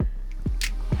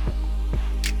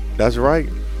That's right.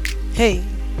 Hey.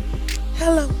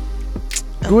 Hello.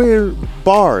 Go ahead,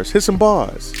 bars. Hit some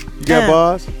bars. You got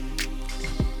bars?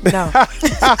 No.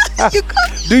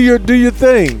 Do your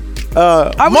thing.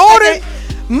 Morning.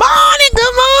 Morning.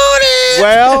 Good morning.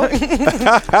 Well,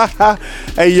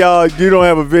 hey y'all, you don't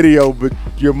have a video, but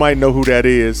you might know who that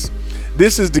is.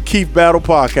 This is the Keith Battle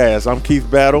Podcast. I'm Keith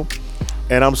Battle,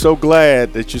 and I'm so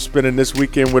glad that you're spending this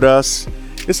weekend with us.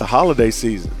 It's a holiday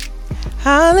season.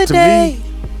 Holiday. To me,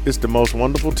 it's the most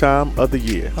wonderful time of the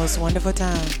year. Most wonderful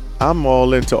time. I'm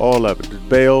all into all of it. The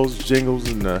bells, jingles,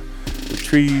 and the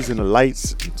trees and the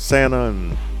lights, and Santa,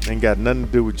 and ain't got nothing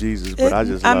to do with Jesus, but I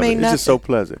just love it. It's just so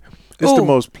pleasant. It's the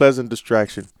most pleasant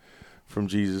distraction from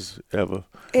Jesus ever.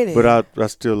 It is. But I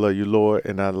still love you, Lord,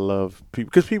 and I love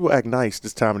people because people act nice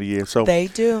this time of the year. So they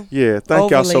do. Yeah, thank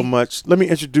y'all so much. Let me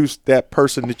introduce that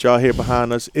person that y'all hear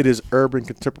behind us. It is urban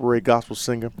contemporary gospel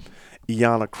singer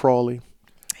Iyanna Crawley.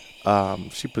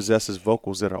 She possesses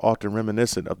vocals that are often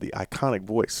reminiscent of the iconic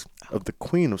voice of the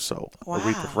Queen of Soul,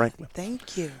 Aretha Franklin.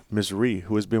 Thank you. Miss Ree,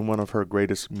 who has been one of her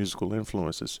greatest musical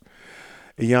influences.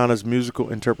 Iyanna's musical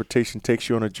interpretation takes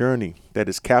you on a journey that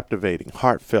is captivating,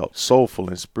 heartfelt, soulful,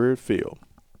 and spirit-filled.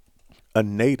 A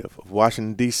native of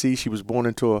Washington, D.C., she was born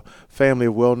into a family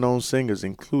of well-known singers,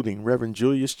 including Reverend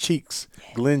Julius Cheeks,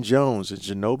 Glenn Jones, and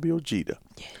Zenobia Ojeda.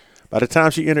 By the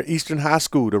time she entered Eastern High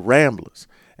School, the Ramblers,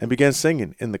 and began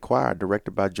singing in the choir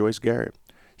directed by Joyce Garrett,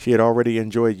 she had already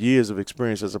enjoyed years of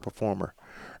experience as a performer.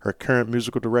 Her current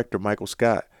musical director, Michael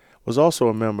Scott, was also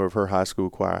a member of her high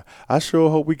school choir. I sure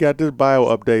hope we got this bio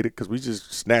updated because we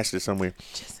just snatched it somewhere.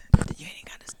 You ain't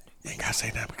got to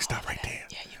say that. We can stop right there.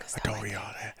 Yeah, you can stop. I don't read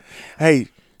all that. Hey,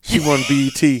 she won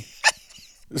BET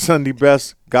Sunday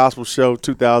Best Gospel Show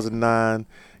 2009.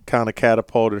 Kind of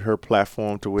catapulted her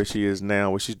platform to where she is now,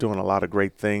 where she's doing a lot of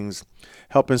great things,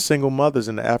 helping single mothers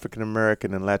in the African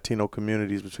American and Latino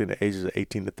communities between the ages of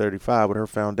 18 to 35 with her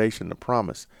foundation, The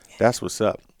Promise. That's what's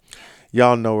up.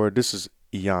 Y'all know her. This is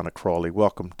Iyanna Crawley.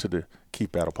 Welcome to the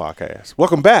Keep Battle Podcast.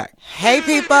 Welcome back. Hey,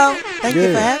 people. Thank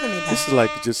you for having me back. This is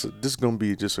like this is going to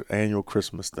be just an annual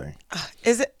Christmas thing.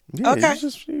 Is it? Yeah, okay.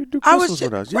 You do Christmas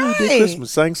with us. Yeah, you did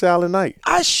Christmas. Sang Silent Night.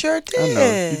 I sure did. I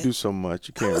know. You do so much.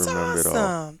 You can't remember awesome. it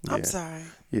all. Yeah. I'm sorry.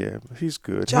 Yeah, he's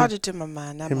good. Charge it to my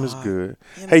mind. Him is good.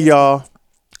 Hey, y'all.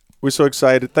 We're so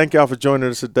excited. Thank y'all for joining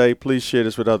us today. Please share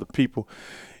this with other people.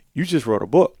 You just wrote a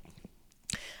book.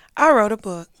 I wrote a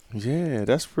book. Yeah,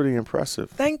 that's pretty impressive.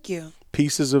 Thank you.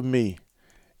 Pieces of Me,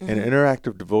 an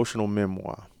interactive devotional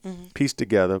memoir, pieced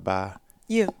together by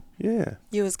you. Yeah.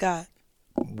 You as God.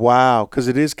 Wow, because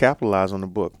it is capitalized on the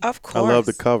book. Of course. I love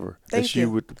the cover. Thank That's you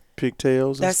with the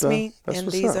pigtails and That's stuff. me. That's and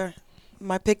what's these up. are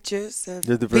my pictures of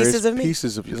the pieces of me.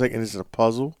 Pieces of it's like, and it's a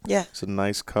puzzle. Yeah. It's a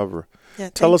nice cover. Yeah,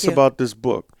 Tell us you. about this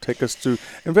book. Take us through.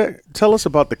 In fact, tell us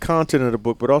about the content of the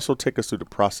book, but also take us through the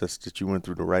process that you went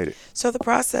through to write it. So the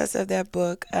process of that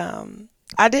book,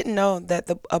 I didn't know that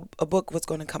a book was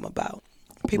going to come about.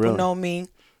 People know me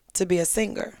to be a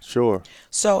singer. Sure.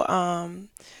 So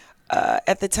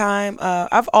at the time,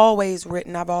 I've always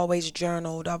written. I've always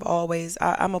journaled.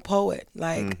 I'm a poet.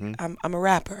 Like I'm a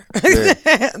rapper. Yeah.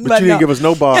 But you didn't give us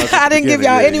no bars. I didn't give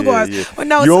y'all any bars. Yeah. Well,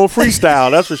 no, you're on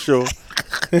freestyle. That's for sure.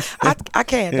 I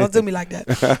can't. Don't do me like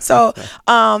that. So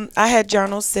I had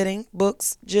journals sitting,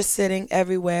 books just sitting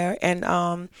everywhere,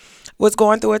 and was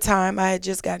going through a time. I had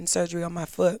just gotten surgery on my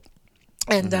foot.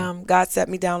 And God set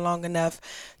me down long enough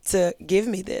to give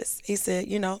me this. He said,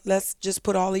 let's just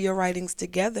put all of your writings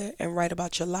together and write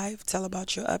about your life, tell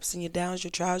about your ups and your downs,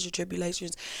 your trials, your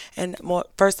tribulations, and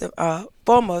first and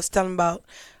foremost, tell them about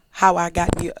how I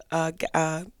got you,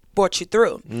 brought you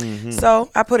through.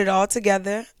 So I put it all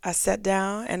together. I sat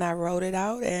down and I wrote it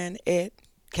out, and it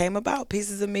came about.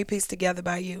 Pieces of Me Pieced Together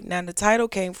by You. Now the title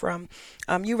came from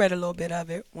you read a little bit of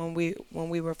it when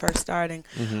we were first starting.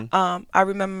 I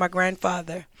remember my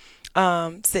grandfather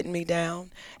sitting me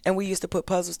down, and we used to put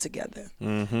puzzles together.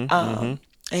 And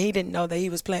he didn't know that he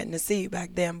was planting the seed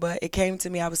back then, but it came to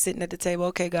me. I was sitting at the table.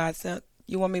 Okay, God, so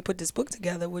you want me to put this book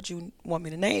together? Would you want me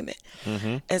to name it?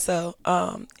 And so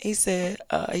he said,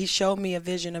 he showed me a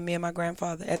vision of me and my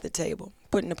grandfather at the table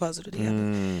putting the puzzle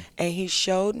together. And he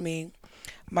showed me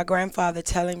my grandfather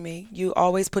telling me, you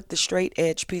always put the straight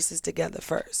edge pieces together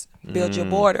first. Build your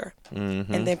border.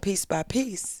 And then piece by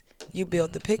piece, you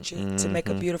build the picture to make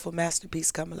a beautiful masterpiece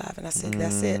come alive. And I said,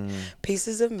 that's it.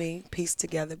 Pieces of me pieced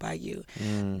together by you.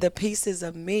 The pieces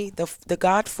of me, the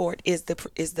God fort is the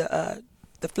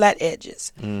flat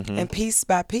edges. And piece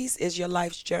by piece is your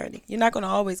life's journey. You're not going to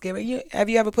always get it. Have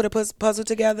you ever put a puzzle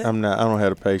together? I don't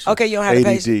have the patience. Okay, you don't have the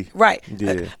patience. Right.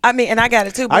 Yeah. I mean, and I got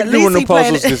it too. But I at do least the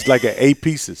puzzles just like 8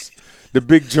 pieces. The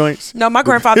big joints. No, my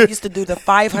grandfather used to do the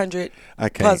 500 I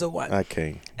can't. puzzle one. I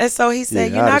can't. And so he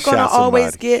said, Yeah, you're I'd not have going to shot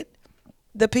always somebody. get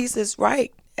the pieces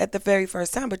right at the very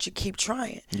first time, but you keep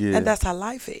trying. Yeah. And that's how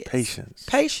life is. Patience.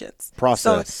 Patience.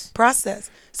 Process. So, process.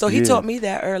 So he Yeah. taught me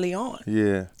that early on.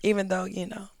 Yeah. Even though,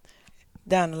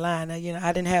 down the line, I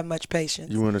didn't have much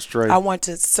patience. You went astray. I want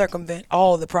to circumvent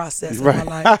all the process Right. in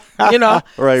my life.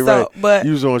 Right, So, right. But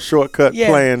You was on shortcut yeah.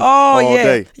 plan Oh, all yeah.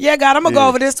 day. Yeah, God, I'm going to Yeah. go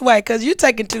over this way because you're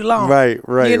taking too long. Right,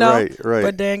 right, right.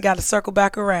 But then got to circle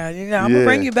back around. I'm going to Yeah.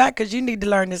 bring you back because you need to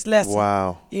learn this lesson.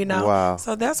 Wow. Wow.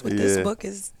 So that's what this Yeah. book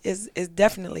is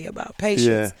definitely about.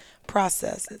 Patience,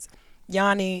 processes,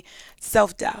 Yanni,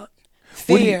 self-doubt,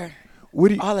 fear, What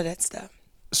do you, all of that stuff.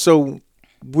 so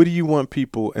what do you want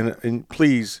people, and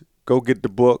please go get the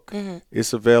book.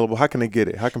 It's available. How can they get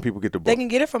it? How can people get the book? They can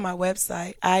get it from my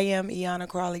website,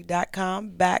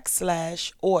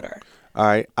 IamIanaCrawley.com/order. All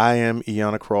right. I am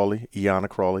Iana Crawley. Iana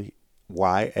Crawley.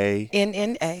 YA.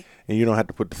 NNA. And you don't have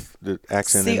to put the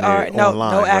accent in CR there no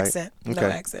online, no right? accent. Okay. No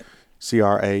accent.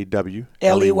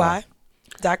 CRAWLEY.com.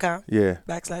 Yeah.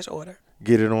 /order.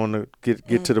 Get it on the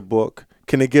get to the book.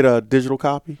 Can they get a digital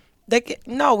copy?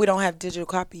 No, we don't have digital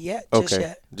copy yet. Just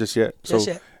yet. Just yet. Just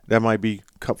So yet. that might be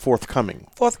forthcoming.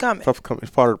 Forthcoming.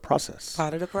 It's part of the process.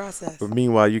 Part of the process. But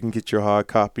meanwhile, you can get your hard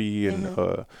copy. And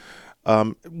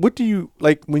what do you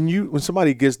like when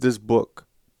somebody gets this book?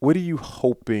 What are you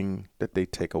hoping that they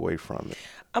take away from it?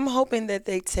 I'm hoping that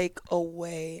they take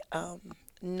away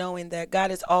knowing that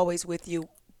God is always with you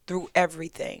through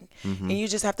everything. And you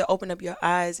just have to open up your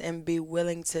eyes and be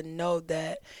willing to know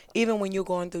that even when you're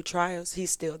going through trials,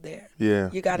 he's still there. Yeah.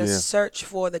 You got to search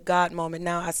for the God moment.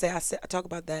 Now I talk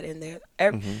about that in there.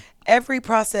 Every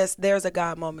process, there's a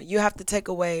God moment. You have to take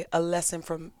away a lesson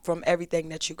from everything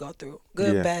that you go through.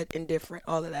 Good, bad, indifferent,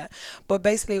 all of that. But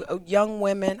basically, young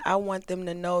women, I want them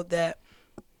to know that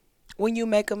when you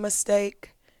make a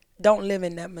mistake, don't live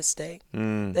in that mistake.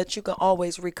 That you can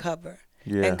always recover.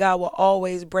 Yeah. And God will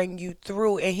always bring you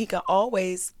through, and he can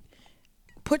always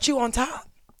put you on top.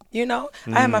 I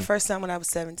had my first son when I was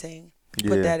 17.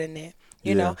 Put that in there.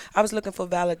 You know, I was looking for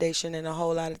validation in a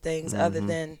whole lot of things other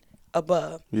than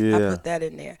above. Yeah. I put that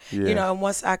in there. Yeah. And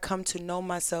once I come to know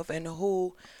myself and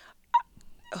who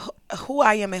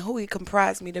I am and who he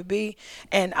comprised me to be,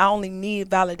 and I only need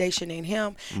validation in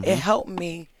him, it helped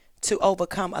me to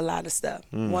overcome a lot of stuff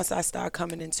once I start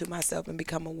coming into myself and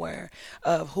become aware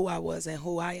of who I was and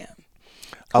who I am.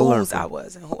 I was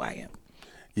and who I am.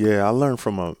 Yeah, I learned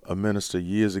from a minister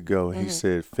years ago. He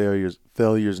said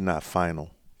failure's not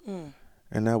final. And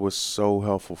that was so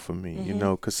helpful for me,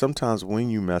 because sometimes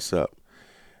when you mess up,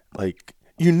 like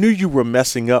you knew you were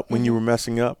messing up when you were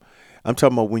messing up. I'm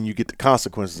talking about when you get the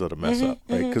consequences of the mess up,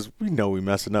 right? Because we know we're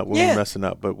messing up when we're messing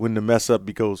up, but when the mess up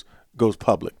goes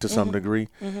public to some degree,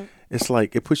 it's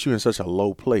like it puts you in such a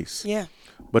low place. Yeah.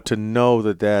 But to know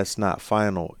that that's not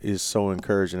final is so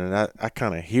encouraging, and I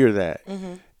kind of hear that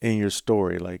in your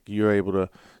story. Like you're able to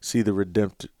see the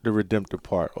redemptive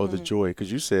part or the joy,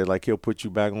 because you said like he'll put you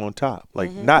back on top,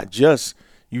 like not just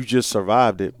you just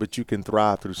survived it, but you can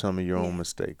thrive through some of your own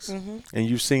mistakes, and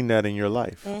you've seen that in your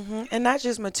life. And not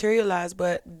just materialized,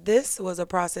 but this was a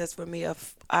process for me.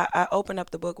 I opened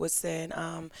up the book with saying,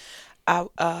 I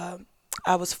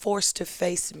was forced to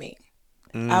face me.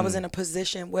 I was in a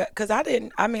position where, because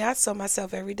I saw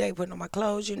myself every day putting on my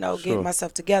clothes, getting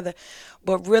myself together,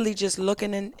 but really just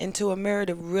looking into a mirror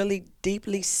to really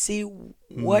deeply see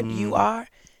what you are,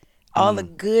 all the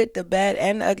good, the bad,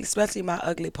 and the ugly, especially my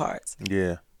ugly parts.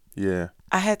 Yeah, yeah.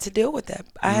 I had to deal with that.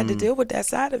 I had to deal with that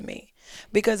side of me.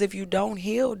 Because if you don't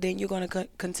heal, then you're going to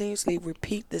continuously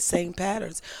repeat the same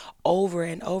patterns over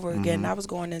and over again. I was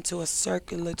going into a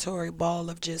circulatory ball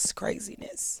of just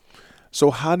craziness. So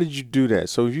how did you do that?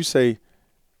 So if you say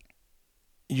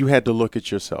you had to look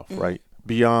at yourself, right?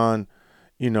 Beyond,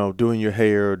 doing your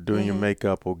hair or doing your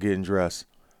makeup or getting dressed.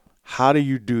 How do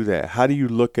you do that? How do you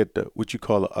look at what you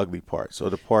call the ugly parts, or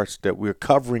the parts that we're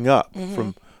covering up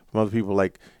from other people?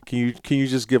 Like, can you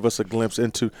just give us a glimpse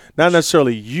into not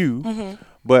necessarily you,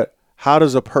 but how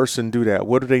does a person do that?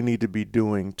 What do they need to be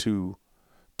doing to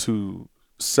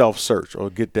self-search or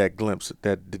get that glimpse,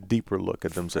 the deeper look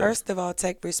at themselves? First of all,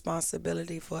 take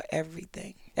responsibility for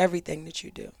everything that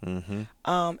you do.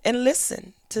 And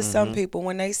listen to some people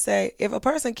when they say, if a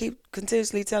person keep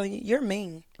continuously telling you, you're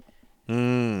mean.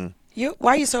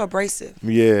 Why are you so abrasive?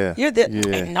 Yeah.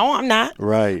 You're no, I'm not.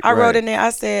 Right. I wrote in there, I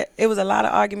said, it was a lot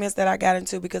of arguments that I got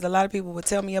into because a lot of people would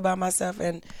tell me about myself,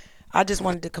 and I just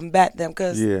wanted to combat them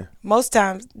because most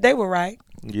times they were right.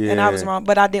 Yeah. And I was wrong,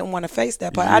 but I didn't want to face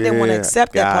that part. I didn't want to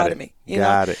accept that part of me.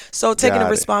 Got it. So taking Got the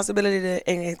it. responsibility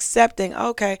and accepting,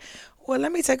 okay, well,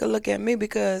 let me take a look at me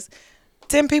because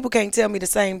 10 people can't tell me the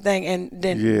same thing, and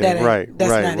then Yeah, that's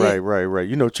not it. right.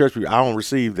 You know, church people, I don't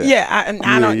receive that. Yeah,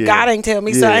 I don't. Yeah. God ain't tell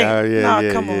me, so I ain't. Yeah,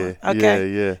 No, come on. yeah, Okay.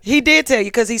 yeah. He did tell you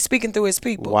because he's speaking through his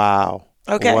people. Wow.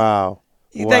 Okay. Wow.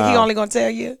 You think he only gonna tell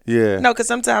you? Yeah. No, because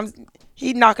sometimes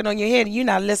he knocking on your head and you're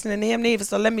not listening to him neither.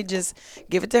 So let me just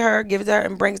give it to her,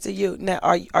 and bring it to you. Now,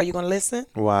 are you gonna listen?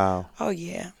 Wow. Oh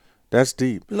yeah. That's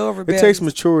deep. Little It rebellious. takes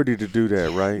maturity to do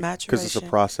that, right? Maturation. Because it's a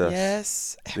process.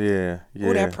 Yes. Yeah.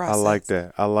 Ooh, that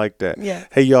process. I like that. Yeah.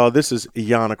 Hey, y'all, this is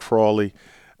Iyanna Crawley,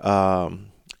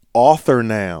 author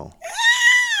now.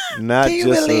 Not Can you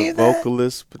just a believe that?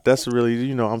 vocalist, but that's really,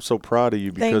 you know, I'm so proud of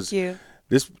you because Thank you.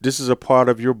 this is a part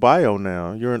of your bio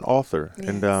now. You're an author, Yes.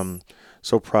 and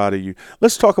so proud of you.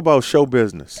 Let's talk about show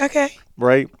business, Okay.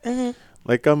 right? Mm-hmm.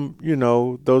 Like you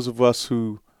know, those of us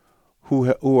who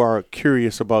are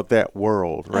curious about that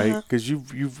world, right? Because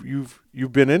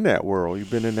you've been in that world. You've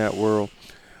been in that world.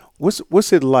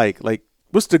 What's it like? Like,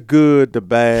 what's the good, the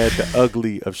bad, the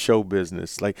ugly of show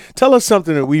business? Like, tell us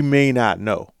something that we may not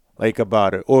know, like,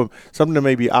 about it, or something that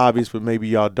may be obvious, but maybe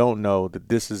y'all don't know that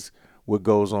this is what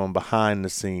goes on behind the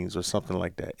scenes or something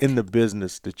like that in the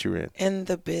business that you're in. In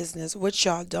the business, which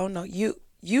y'all don't know,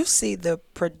 you see the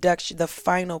production, the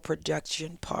final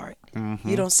production part. Mm-hmm.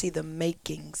 You don't see the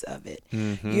makings of it.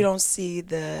 Mm-hmm. You don't see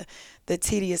the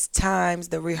tedious times,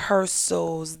 the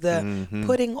rehearsals, the Mm-hmm.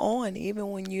 putting on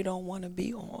even when you don't want to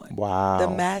be on. Wow. The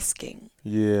masking.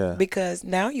 Yeah. Because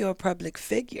now you're a public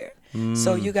figure.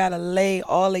 So you got to lay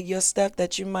all of your stuff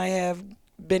that you might have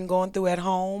been going through at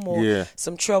home or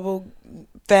some trouble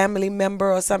family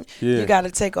member or something. Yeah. You got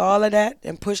to take all of that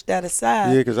and push that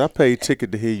aside. Yeah, because I paid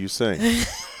ticket to hear you sing.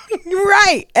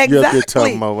 Right, You up there exactly.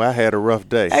 talking about, I had a rough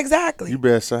day. Exactly. You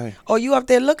better sing. Or you up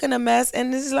there looking a mess,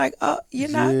 and it's like, oh, you're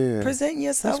not Yeah. presenting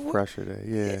yourself. That's pressure there,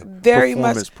 yeah. Very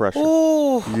Performance much pressure.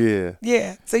 Ooh, Yeah.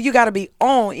 yeah. So you got to be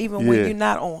on even when Yeah. you're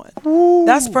not on. Ooh.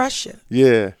 That's pressure.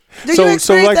 Yeah. Do you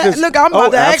experience that? Look, I'm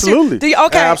about to ask you. absolutely. Do you,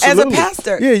 okay, Absolutely. as a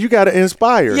pastor. Yeah, you got to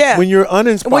inspire. Yeah. When you're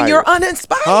uninspired. When you're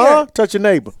uninspired. Huh? Touch your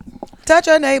neighbor. Touch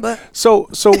your neighbor. So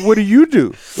what do you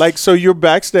do? Like, so you're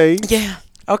backstage. Yeah.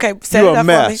 Okay, set You're it a up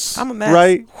mess. for me. I'm a mess.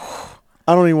 Right?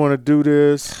 I don't even want to do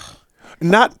this.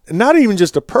 Not even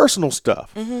just the personal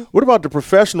stuff. Mm-hmm. What about the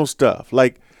professional stuff?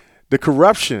 Like the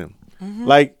corruption. Mm-hmm.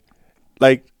 Like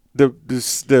the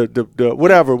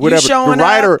whatever. showing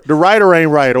The writer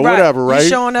ain't right or whatever, right? You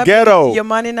showing up, Ghetto. your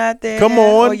money not there. Come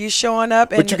on. Or you showing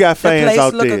up, and But you got fans the place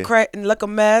out look there. look a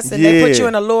mess, and they put you Yeah.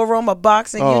 in a little room, a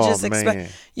box, and you Oh, just man.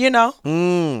 expect, you know,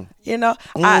 Mm.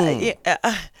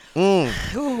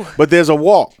 Ooh, But there's a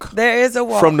walk there is a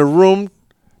walk from the room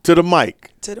to the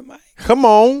mic. to the mic. Come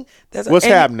on. What's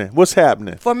and happening? What's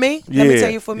happening? For me, let me Yeah, tell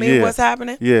you, for me, yeah. what's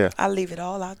happening? Yeah. I leave it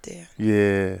all out there.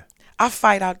 Yeah. I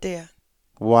fight out there.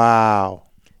 Wow.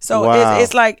 So Wow.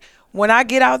 it's like when I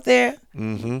get out there,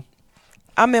 Mm-hmm.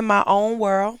 I'm in my own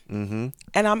world, Mm-hmm.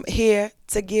 and I'm here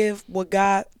to give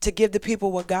the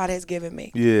people what God has given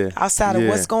me. Yeah. Outside of Yeah.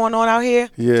 what's going on out here,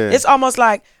 Yeah. it's almost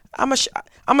like I'm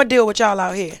gonna deal with y'all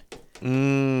out here.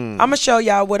 Mm. I'm gonna show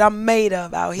y'all what I'm made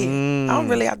of out here. Mm. I don't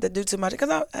really have to do too much because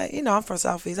I'm from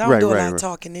Southeast. I don't do a lot of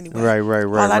talking anyway. Right.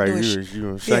 All I do is You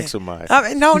gonna shank somebody. I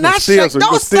mean, no, You not gonna steal shake. some- you Don't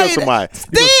gonna steal say somebody.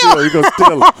 that. You gonna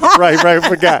steal them. Right.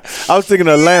 Forgot. I was thinking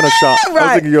Atlanta shop. I was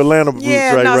Right. thinking your Atlanta boots.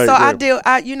 Yeah, right. no. Right. So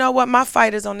Yeah. you know what? My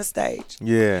fight is on the stage.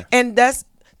 Yeah. And that's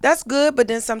good, but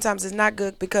then sometimes it's not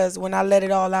good because when I let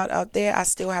it all out there, I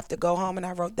still have to go home, and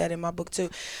I wrote that in my book too.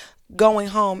 Going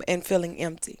home and feeling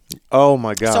empty. Oh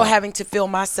my God. So having to fill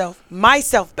myself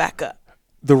back up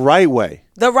the right way.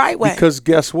 the right way. Because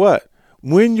guess what?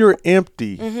 When you're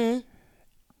empty, Mm-hmm.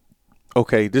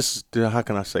 okay, how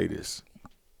can I say this?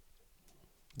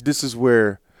 This is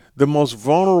where the most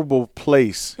vulnerable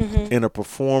place Mm-hmm. in a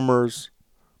performer's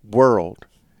world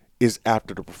is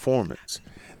after the performance.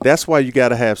 That's why you got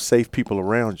to have safe people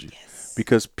around you. Yes.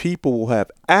 Because people will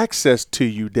have access to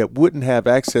you that wouldn't have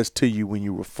access to you when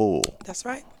you were full. That's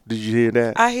right. Did you hear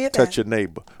that? I hear that. Touch your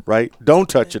neighbor, right? Don't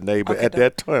touch your neighbor Okay, at don't.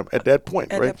 that time, at that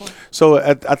point, At right? that point. So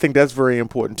I think that's very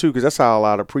important too, because that's how a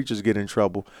lot of preachers get in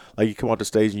trouble. Like you come out the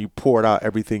stage and you pour it out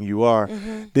everything you are,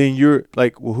 then you're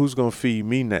like, well, who's gonna feed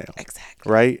me now? Exactly.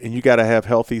 Right? And you got to have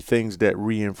healthy things that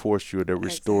reinforce you, that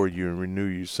restore you and renew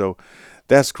you. So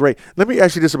that's great. Let me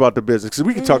ask you this about the business, because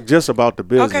we can talk just about the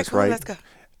business, Okay, cool. right? Let's go.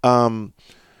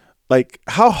 Like,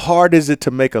 how hard is it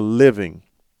to make a living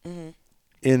Mm-hmm.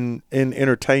 in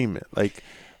entertainment? Like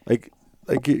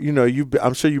like you know,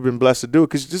 I'm sure you've been blessed to do it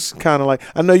because this is kind of like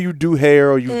I know you do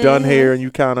hair or you've done hair and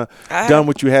you kind of done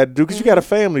what you had to do because you got a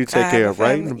family to take care of,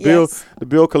 right? And the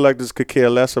bill collectors could care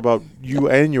less about you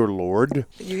and your Lord.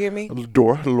 You hear me?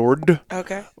 Lord.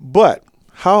 Okay. But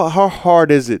how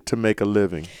hard is it to make a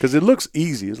living? Because it looks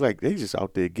easy. It's like they just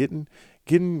out there getting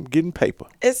paper.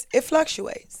 It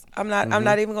fluctuates. I'm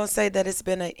not even gonna say that it's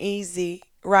been an easy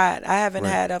ride. I haven't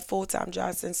had a full-time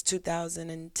job since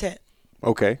 2010.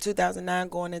 Okay. 2009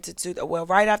 going into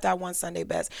right after I won Sunday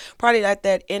Best. Probably at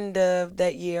that end of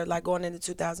that year, like going into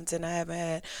 2010, I haven't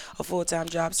had a full-time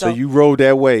job. So you rode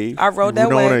that wave. I rode that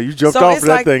wave. You jumped off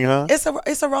that thing, huh?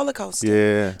 It's a roller coaster.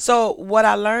 Yeah. So what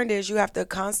I learned is you have to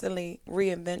constantly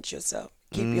reinvent yourself.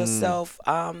 Keep yourself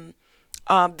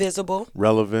visible,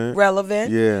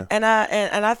 relevant. Yeah. And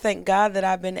I thank God that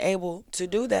I've been able to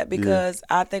do that because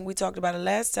I think we talked about it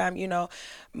last time. You know,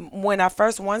 when I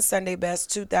first won Sunday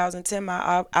Best 2010,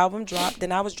 my album dropped.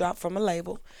 Then I was dropped from a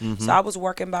label, so I was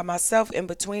working by myself in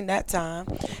between that time.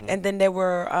 And then there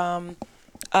were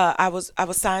I was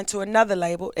signed to another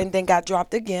label and then got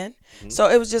dropped again. So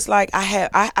it was just like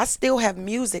I still have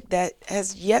music that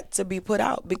has yet to be put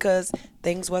out because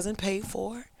things wasn't paid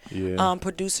for. Yeah.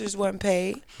 Producers weren't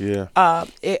paid. Yeah.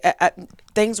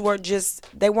 Things were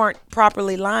they weren't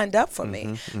properly lined up for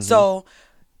me. So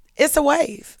it's a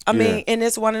wave. I mean, and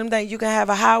it's one of them things you can have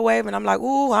a high wave and I'm like,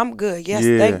 ooh, I'm good. Yes,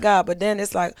 thank God. But then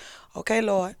it's like, okay,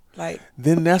 Lord, like.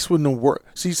 Then that's when the work.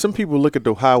 See, some people look at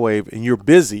the high wave and you're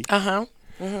busy.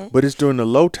 But it's during the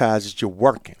low tides that you're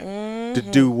working to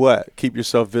do what? Keep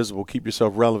yourself visible, keep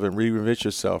yourself relevant, reinvent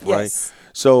yourself, right?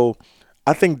 So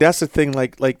I think that's the thing.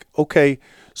 Like okay,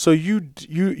 so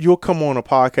you'll come on a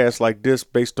podcast like this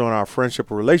based on our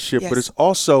friendship or relationship, but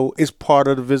it's part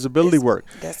of the visibility work.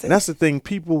 And that's the thing,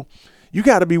 people. You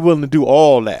got to be willing to do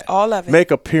all that. All of it.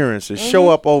 Make appearances. Show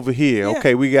up over here. Yeah.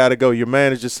 Okay, we got to go. Your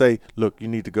manager say, look, you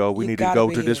need to go. We need to go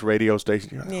to this radio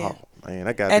station. You're like, oh, man,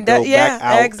 I got to go back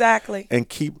out. Exactly. And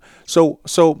keep. So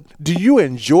do you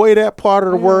enjoy that part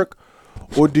of the work?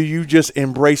 Or do you just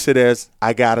embrace it as,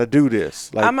 I got to do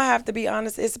this? Like, I'm going to have to be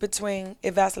honest. It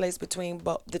vacillates between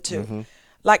both the two.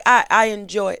 Like, I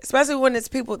enjoy it, especially when it's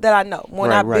people that I know,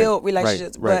 when I build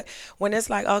relationships. But when it's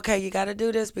like, okay, you got to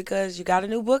do this because you got a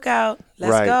new book out.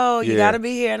 Let's go. You got to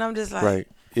be here. And I'm just like,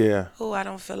 oh, I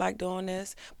don't feel like doing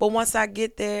this. But once I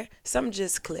get there, something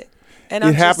just clicked. And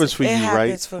it happens for you, right? It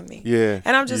happens for me. Yeah.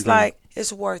 And I'm just like,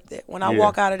 it's worth it. When I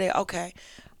walk out of there, okay,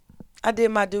 I did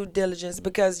my due diligence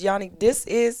because, Yanni, this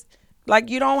is...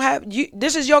 Like, you don't have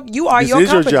this is your company. This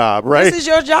is your job, right? This is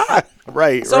your job.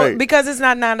 right. So because it's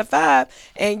not 9 to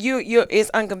 5 and it's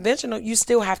unconventional, you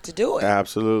still have to do it.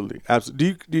 Absolutely.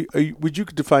 Would you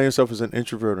define yourself as an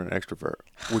introvert or an extrovert?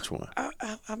 Which one?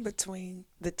 I'm between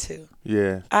the two.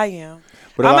 Yeah. I am.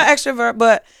 But I'm an extrovert,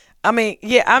 but I mean,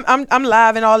 I'm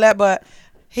live and all that, but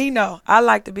I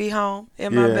like to be home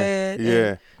in my bed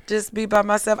and just be by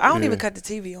myself. I don't even cut the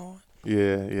TV on.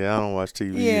 Yeah, I don't watch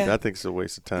TV either. I think it's a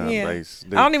waste of time. Yeah. I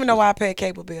don't even know why I pay a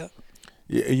cable bill.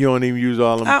 Yeah, you don't even use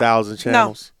all them 1,000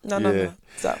 channels? No.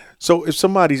 So if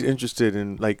somebody's interested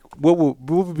in, like, what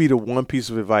would be the one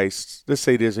piece of advice? Let's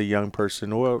say there's a young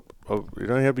person, or you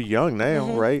don't have to be young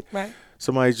now, right? Right.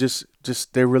 Somebody's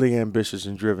just they're really ambitious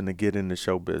and driven to get into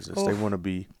show business. Oof. They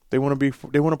want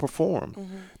to perform.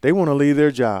 They want to leave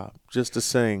their job just to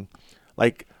sing.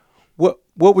 Like, what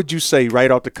would you say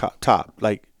right off the top?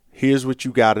 Like, here's what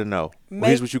you got to know.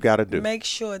 Here's what you got to do. Make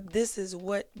sure this is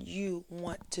what you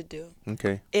want to do.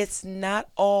 Okay. It's not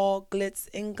all glitz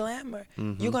and glamour.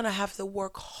 You're going to have to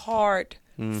work hard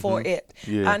for it.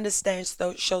 Yeah. I understand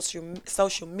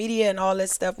social media and all that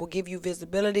stuff will give you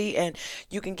visibility and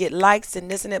you can get likes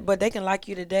and this and that, but they can like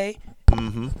you today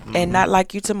and not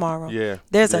like you tomorrow. Yeah.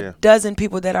 There's a dozen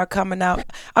people that are coming out.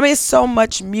 I mean, it's so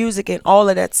much music and all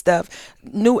of that stuff.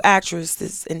 New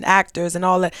actresses and actors and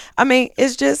all that. I mean,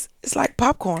 it's like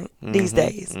popcorn these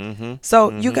days.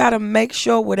 So you got to make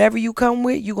sure whatever you come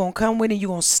with, you're going to come with it, you're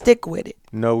going to stick with it.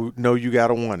 No, you got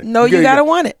to want it. No, you got to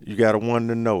want it. You got to want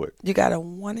to know it. You got to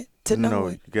want it to know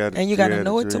it. And you got to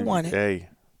know it to want it. Hey,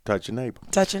 touch your neighbor.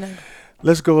 Touch your neighbor.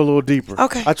 Let's go a little deeper.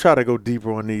 Okay. I try to go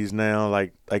deeper on these now,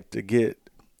 like to get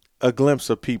a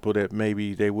glimpse of people that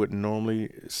maybe they wouldn't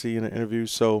normally see in an interview.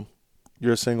 So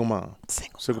you're a single mom,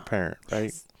 single parent, right?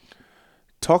 Yes.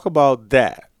 Talk about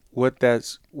that. What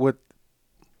have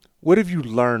you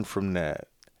learned from that?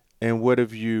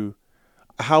 And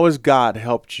how has God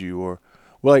helped you? Or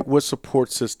what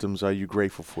support systems are you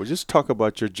grateful for? Just talk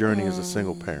about your journey as a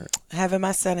single parent. Having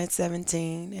my son at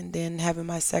 17 and then having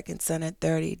my second son at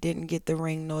 30, didn't get the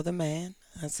ring nor the man.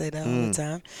 I say that all the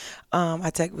time.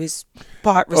 I take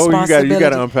part responsibility. Oh, you got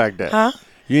to unpack that. Huh?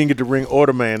 You didn't get the ring or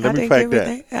the man. Let me pack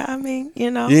that. I mean,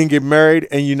 you know. You didn't get married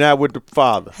and you're not with the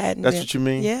father. Hadn't That's been. what you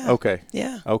mean? Yeah. Okay.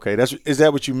 Yeah. Okay. Is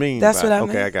that what you mean? That's what I meant.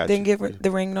 mean. Okay, I got Didn't you. get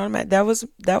the ring nor the man. That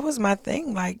was my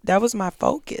thing. Like, that was my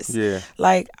focus. Yeah.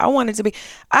 Like, I wanted to be.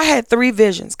 I had 3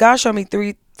 visions. God showed me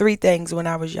three things when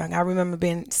I was young. I remember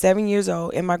being 7 years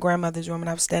old in my grandmother's room, and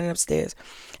I was standing upstairs,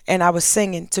 and I was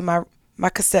singing to my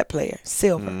cassette player,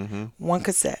 silver, one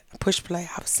cassette, push play.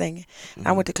 I was singing.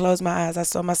 I went to close my eyes. I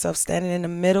saw myself standing in the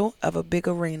middle of a big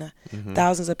arena,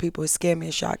 thousands of people. It scared me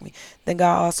and shocked me. Then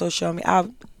God also showed me I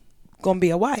was gonna be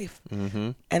a wife,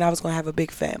 and I was gonna have a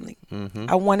big family.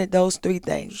 I wanted those 3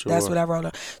 things. Sure. That's what I wrote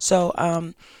on.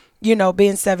 So, you know,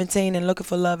 being 17 and looking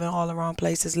for love in all the wrong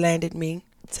places landed me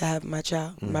to have my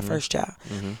child, my first child.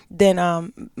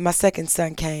 Then my second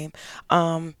son came.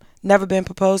 Never been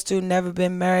proposed to, never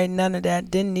been married, none of that.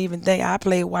 Didn't even think. I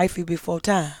played wifey before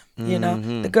time, you know,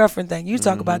 the girlfriend thing. You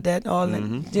talk about that all.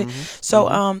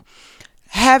 So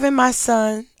having my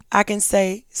son, I can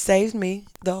say, saved me,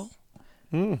 though.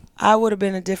 I would have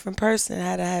been a different person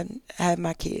had I had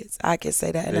my kids. I can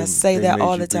say that, and I say that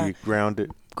all the time.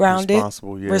 Grounded,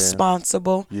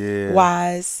 responsible,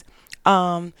 wise,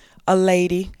 a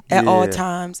lady at all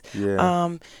times.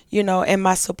 You know, and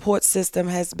my support system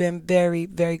has been very,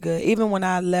 very good. Even when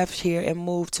I left here and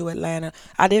moved to Atlanta,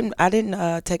 I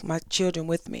didn't take my children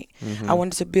with me. I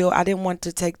wanted to build. I didn't want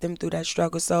to take them through that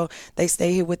struggle, so they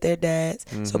stay here with their dads.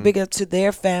 So big up to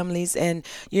their families and,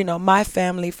 you know, my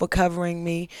family for covering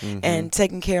me and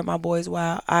taking care of my boys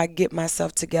while I get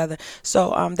myself together.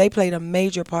 So they played a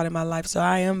major part in my life. So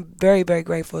I am very, very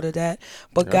grateful to that.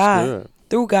 But That's God, good.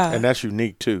 through God, And that's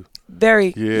unique too. very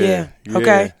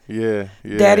okay. Yeah.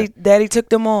 Daddy took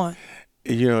them on.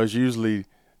 You know, it's usually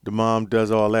the mom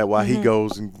does all that while he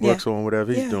goes and works on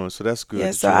whatever he's doing. So that's good.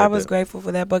 Yeah, so I was grateful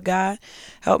for that. But God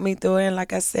helped me through it. And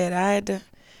like I said, I had to.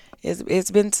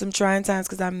 It's been some trying times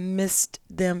because I missed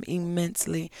them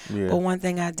immensely. Yeah. But one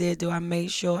thing I did do, I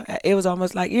made sure it was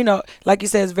almost like, you know, like you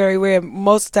said, it's very rare.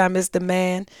 Most of the time, it's the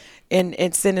man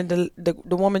and sending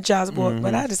the woman child support.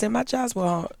 But I had to send my child support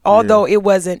home, although it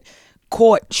wasn't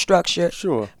court structure.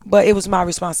 Sure. But it was my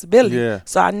responsibility. Yeah.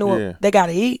 So I knew they got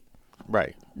to eat.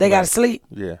 Right. They got to sleep.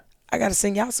 Yeah. I got to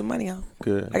send y'all some money home.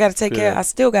 Good. I got to take care. I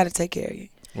still got to take care of you.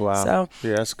 Wow. So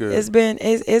yeah, that's good. It's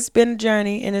been a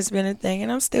journey and it's been a thing, and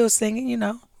I'm still singing, you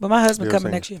know. But my husband Still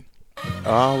coming singing. next year.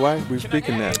 All right, we're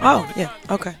speaking that. Oh yeah,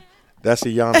 okay. That's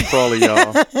Iyanna Crawley,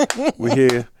 y'all. We're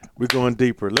here. We're going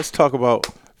deeper. Let's talk about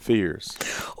fears.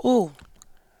 Ooh,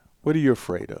 What are you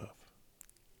afraid of?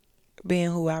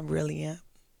 being who I really am,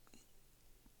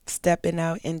 stepping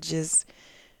out and just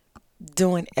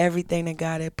doing everything that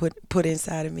God had put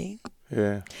inside of me.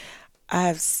 Yeah.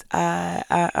 I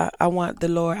want the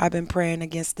Lord. I've been praying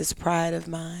against this pride of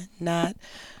mine.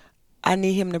 I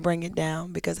need Him to bring it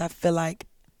down because I feel like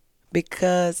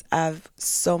because I've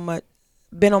so much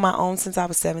been on my own since I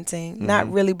was 17.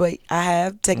 Not really, but I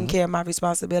have taken care of my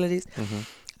responsibilities.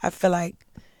 I feel like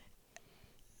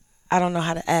I don't know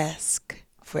how to ask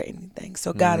for anything.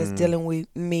 So God is dealing with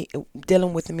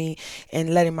me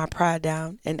and letting my pride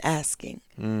down and asking.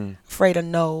 Afraid of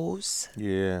no's.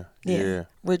 Yeah.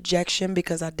 Rejection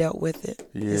because I dealt with it.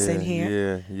 It's in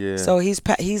here. Yeah. So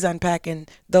he's unpacking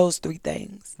those 3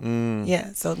 things.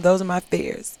 Yeah. So those are my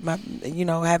fears. My, you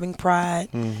know, having pride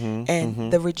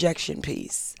and the rejection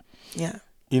piece. Yeah.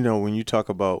 You know, when you talk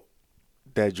about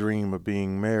that dream of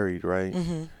being married, right?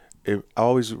 I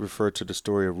always refer to the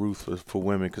story of Ruth for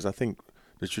women because I think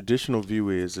the traditional view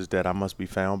is that I must be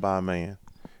found by a man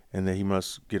and that he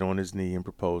must get on his knee and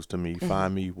propose to me,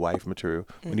 find me wife material.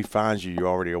 When he finds you, you're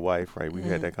already a wife, right? We've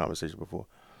had that conversation before.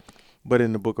 But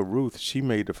in the book of Ruth, she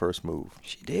made the first move.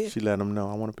 She did. She let him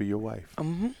know, I want to be your wife.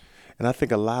 And I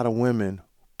think a lot of women,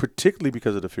 particularly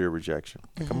because of the fear of rejection,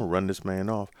 I'm going to run this man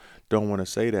off, don't want to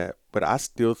say that. But I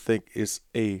still think it's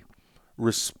a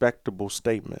respectable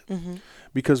statement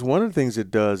because one of the things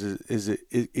it does is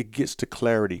it gets to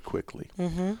clarity quickly.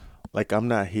 Like I'm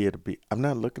not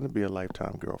looking to be a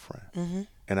lifetime girlfriend,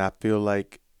 and I feel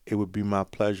like it would be my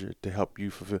pleasure to help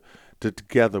you fulfill.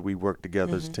 Together we work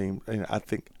together as a team, and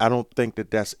I don't think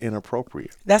that that's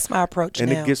inappropriate. That's my approach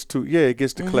and now. It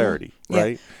gets to clarity,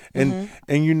 right? And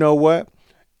you know what?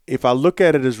 If I look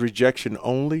at it as rejection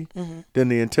only, then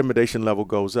the intimidation level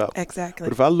goes up. Exactly.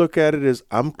 But if I look at it as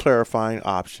I'm clarifying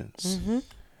options,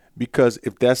 because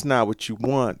if that's not what you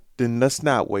want, then let's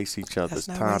not waste each other's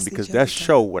time because that's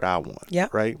show what I want.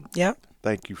 Yep. Right? Yep.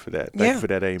 Thank you for that. Thank you for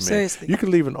that. Amen. Seriously. You can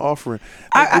leave an offering.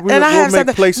 I have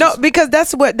something. Places. No, because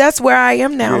that's where I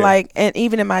am now. Yeah. Like, and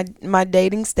even in my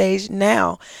dating stage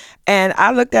now, and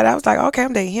I looked at it, I was like, okay,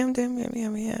 I'm dating him.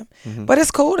 Mm-hmm. But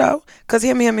it's cool though, because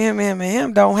him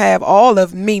don't have all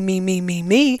of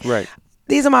me. Right.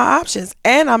 These are my options,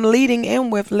 and I'm leading in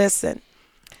with, listen,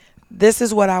 this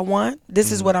is what I want.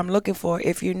 This is what I'm looking for.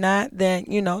 If you're not, then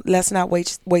let's not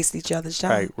waste each other's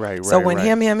time. Right. So when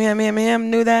him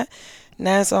knew that.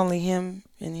 Now it's only him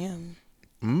and him.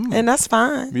 And that's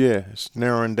fine. Yeah, it's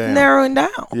narrowing down.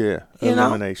 Yeah,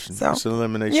 elimination. So, it's an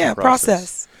elimination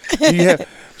process. Do you have,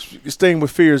 staying with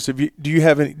fears, do you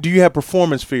have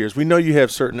performance fears? We know you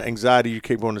have certain anxiety you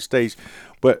keep on the stage,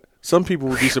 but some people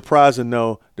would be surprised to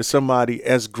know that somebody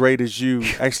as great as you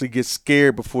actually gets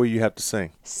scared before you have to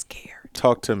sing. Scared.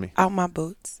 Talk to me. Out my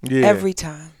boots. Yeah. Every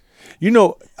time.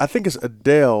 I think it's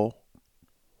Adele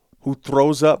who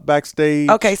throws up backstage.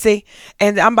 Okay, see,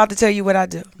 and I'm about to tell you what I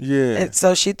do. Yeah. And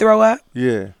so she throw up.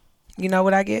 Yeah. You know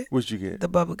what I get? What you get? The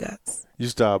bubble guts. You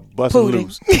start busting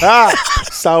loose.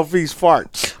 Southeast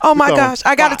farts. Oh my gosh!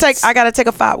 I gotta take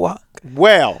a fart walk.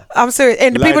 Well, I'm serious,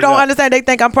 and the people don't understand. They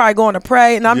think I'm probably going to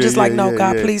pray, and I'm just like, no,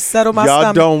 God, please settle my stomach.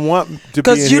 Y'all don't want to,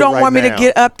 because you don't want me to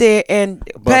get up there and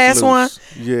pass one.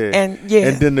 Yeah, and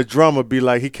then the drummer be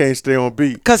like, he can't stay on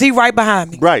beat because he right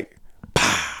behind me. Right.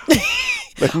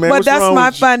 Like, man, but that's my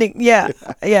funny. Yeah.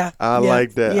 I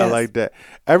like that. Yes. I like that.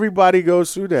 Everybody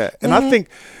goes through that, and I think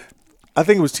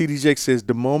it was T.D. Jakes says,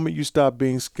 the moment you stop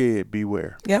being scared,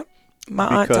 beware. Yep. My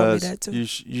aunt told me that too.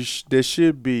 There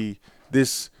should be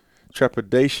this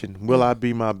trepidation. Will I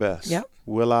be my best? Yep.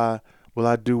 Will I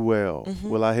do well?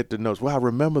 Will I hit the notes? Will I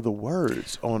remember the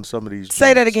words on some of these drums?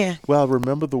 Say that again. Will I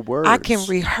remember the words? I can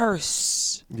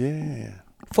rehearse. Yeah.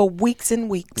 For weeks and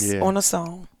weeks on a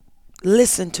song.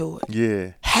 Listen to it.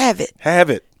 Yeah. Have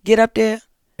it. Get up there.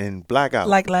 And black out.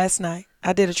 Like last night.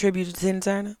 I did a tribute to Tina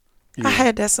Turner. Yeah. I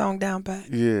had that song down pat.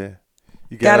 Yeah.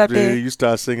 You got up there. You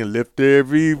start singing Lift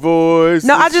Every Voice.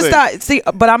 No, I just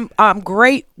thought, but I'm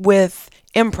great with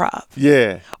improv.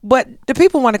 Yeah. But the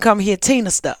people want to come hear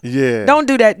Tina stuff. Yeah. Don't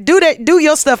do that. Do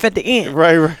your stuff at the end.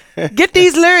 Right. Get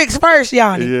these lyrics first,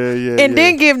 Yanni. Yeah. And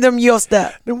then give them your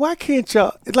stuff. Then why can't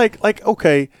y'all, like,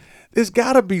 okay, there's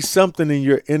got to be something in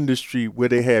your industry where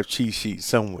they have cheat sheets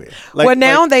somewhere. Well,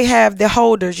 now they have the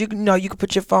holders. You can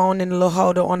put your phone in a little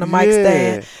holder on the mic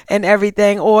stand and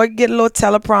everything, or get a little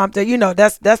teleprompter.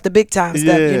 That's the big time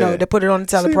stuff. They put it on the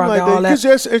teleprompter. Like all that. Because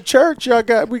just at church,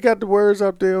 we got the words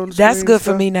up there on the screen. That's good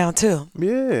for me now too.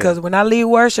 Yeah. Because when I lead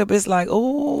worship, it's like,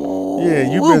 oh.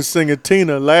 Yeah, you've been singing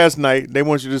Tina last night. They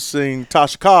want you to sing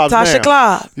Tasha Cobbs now. Tasha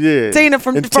Cobbs. Yeah. Tina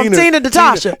from Tina to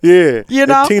Tasha. Yeah.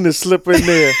 And Tina slip in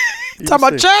there. Talking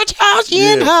about church house,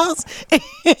 in house.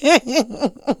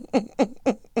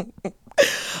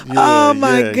 Oh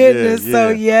my goodness. So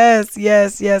yes.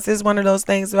 It's one of those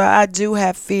things where I do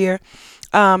have fear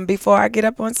before I get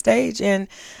up on stage, and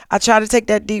I try to take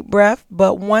that deep breath.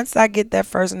 But once I get that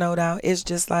first note out, it's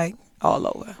just like all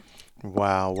over.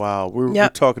 Wow. We're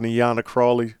talking to Yana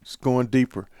Crawley. It's going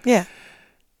deeper. Yeah.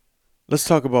 Let's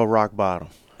talk about rock bottom.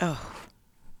 Oh.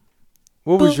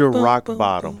 What was your rock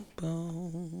bottom?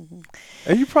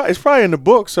 And it's probably in the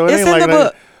book, so it ain't like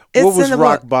that. What was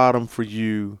rock bottom for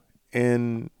you?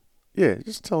 And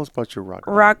just tell us about your rock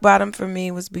bottom. Rock bottom for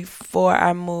me was before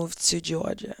I moved to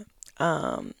Georgia.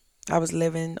 I was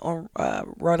living on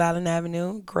Rhode Island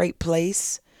Avenue, great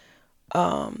place.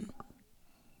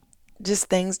 Just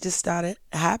things just started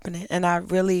happening, and I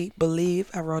really believe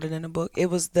I wrote it in the book.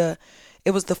 It was the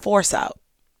force out.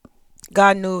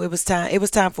 God knew it was time. It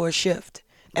was time for a shift.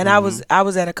 And I was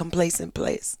at a complacent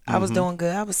place. I was doing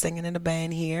good. I was singing in a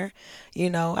band here.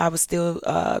 I was still,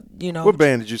 What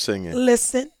band did you sing in?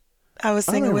 Listen. I was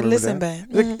singing with Listen Band.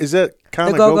 Is that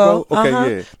kind of go-go?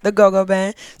 Okay, yeah. The go-go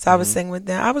band. So I was singing with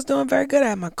them. I was doing very good. I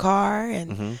had my car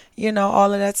and,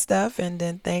 all of that stuff. And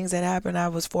then things that happened, I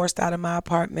was forced out of my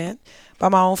apartment by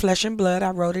my own flesh and blood. I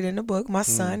wrote it in the book. My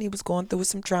son, he was going through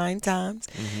some trying times.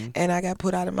 And I got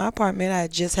put out of my apartment. I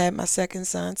had just had my second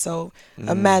son. So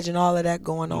imagine all of that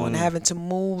going on, having to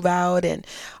move out and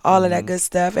all of that good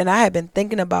stuff. And I had been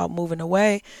thinking about moving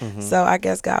away. So I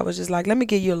guess God was just like, let me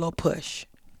give you a little push.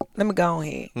 Let me go on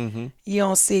here. You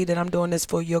don't see that I'm doing this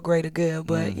for your greater good,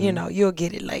 but you'll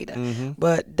get it later.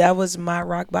 But that was my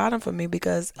rock bottom for me,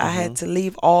 because I had to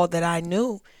leave all that I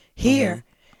knew here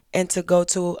and to go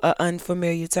to an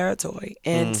unfamiliar territory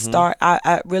and start.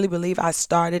 I really believe I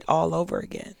started all over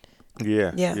again.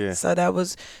 Yeah. So that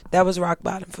was rock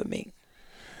bottom for me.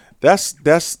 That's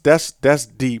deep.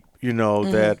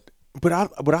 That what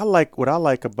I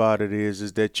like about it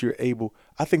is that you're able.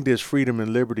 I think there's freedom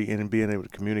and liberty in being able to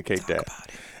communicate Talk that, about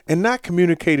it. and not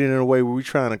communicating in a way where we're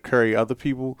trying to carry other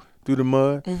people through the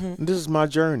mud. Mm-hmm. And this is my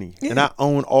journey, and Yeah. I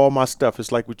own all my stuff.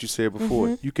 It's like what you said before.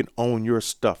 Mm-hmm. You can own your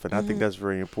stuff, and I think Mm-hmm. that's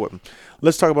very important.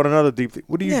 Let's talk about another deep thing.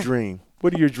 What do you Yeah. dream?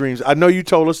 What are your dreams? I know you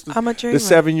told us I'm a the dreamer.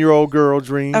 7-year-old girl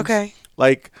dreams. Okay.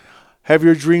 Like, have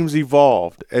your dreams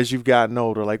evolved as you've gotten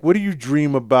older? Like, what do you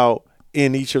dream about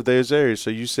in each of those areas? So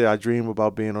you said, I dream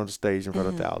about being on the stage in front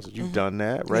of thousands. You've done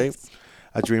that, right? Yes.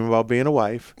 I dream about being a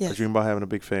wife. I Yes. dream about having a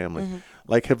big family. Mm-hmm.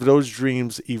 Like, have those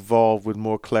dreams evolved with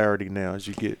more clarity now as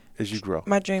you grow?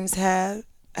 My dreams have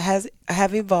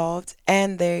evolved,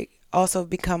 and they also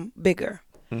become bigger.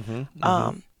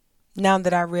 Mm-hmm. Now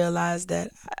that I realize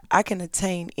that I can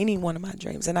attain any one of my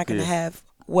dreams, and I can Yeah. have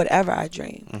whatever I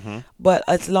dream, Mm-hmm. but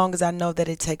as long as I know that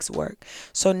it takes work.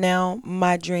 So now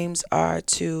my dreams are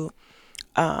to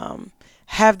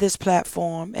have this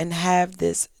platform and have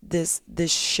this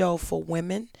show for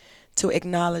women, to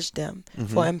acknowledge them,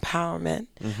 for empowerment.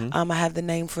 I have the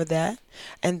name for that.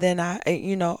 And then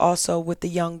also with the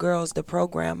young girls, the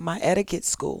program, my etiquette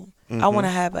school. I want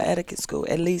to have an etiquette school,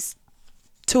 at least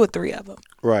 2 or 3 of them,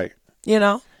 Right. you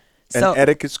know? An So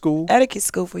etiquette school? etiquette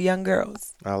school for young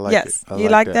girls. I like Yes. it. I You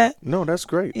like that? No, that's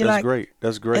great. You That's like- great.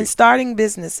 That's great. And starting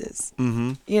businesses,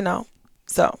 Mm-hmm. you know?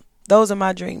 So those are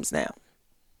my dreams now.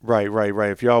 Right.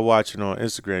 If y'all watching on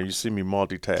Instagram, you see me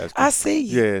multitasking. I see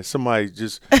you. Yeah,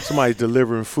 somebody's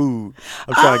delivering food.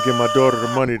 I'm trying to get my daughter the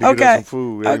money to get her some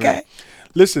food. Amen. Okay.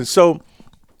 Listen, so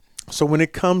when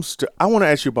it comes to, I want to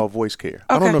ask you about voice care.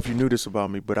 I don't Okay. know if you knew this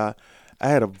about me, but I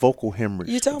had a vocal hemorrhage,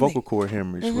 You told me. vocal cord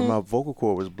hemorrhage, where my vocal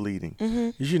cord was bleeding.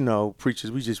 As you know,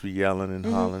 preachers, we just be yelling and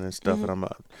hollering and stuff, and I'm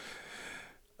out.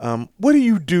 What do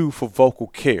you do for vocal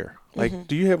care? Like,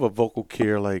 do you have a vocal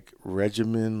care like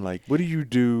regimen? Like, what do you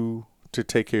do to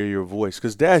take care of your voice?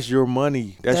 Because that's your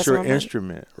money. That's your my money.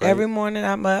 instrument, right? Every morning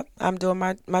I'm up, I'm doing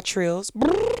my trills.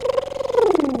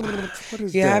 What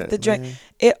is You that, have to drink. man?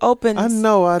 It opens. I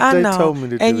know. They told me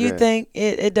to do and you that. think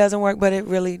it doesn't work, but it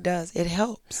really does. It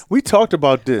helps. We talked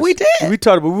about this. We did. We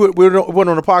talked about we went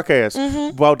on a podcast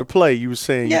about the play. You were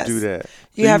saying Yes. you do that.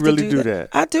 You So have really to do that.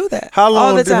 I do that. How long?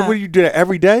 All the time. What do you do that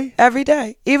every day? Every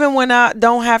day. Even when I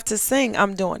don't have to sing,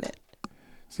 I'm doing it.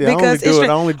 See, I only do it.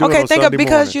 I only do it on think Sunday of, because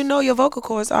mornings. you know your vocal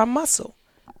cords are muscle.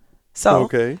 So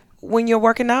Okay. when you're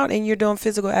working out and you're doing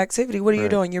physical activity, what are you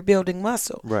Right. doing? You're building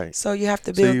muscle. Right. So you have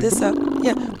to So build you- this up.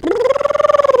 Yeah.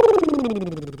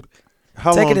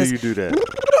 How Take long it do as- you do that?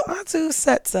 I do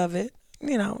sets of it,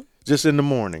 you know. Just in the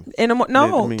morning.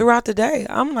 No, I mean- throughout the day.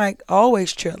 I'm like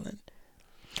always trilling.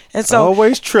 And so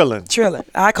Always trilling. trilling.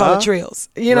 I call Huh? it trills.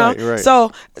 You know? Right.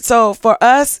 So for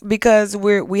us, because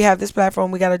we have this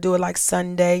platform, we gotta do it like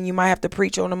Sunday. You might have to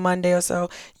preach on a Monday or so.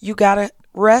 You gotta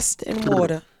rest in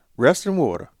water Rest in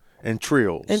water and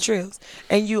trills. and trills.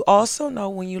 And you also know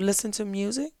when you listen to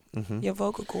music, your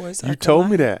vocal cords. You told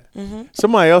me that. Mm-hmm.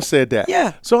 Somebody else said that.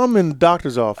 Yeah. So I'm in the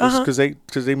doctor's office Uh-huh.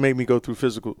 because they made me go through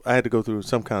physical. I had to go through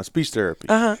some kind of speech therapy,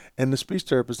 and the speech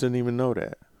therapist didn't even know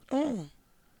that. Mm.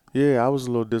 Yeah, I was a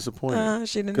little disappointed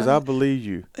She didn't because know. I believe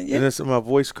you, Yeah. and that's my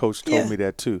voice coach told Yeah. me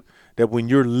that too. That when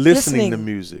you're listening to Listening.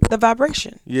 music, The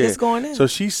vibration yeah, is going in. So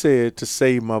she said to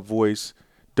save my voice,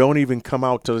 don't even come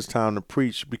out till it's time to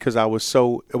preach because it was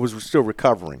still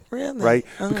recovering. Really? Right?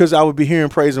 Uh-huh. Because I would be hearing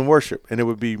praise and worship and it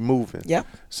would be moving. Yep.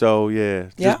 So yeah,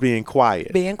 just Yep. being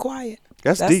quiet. Being quiet.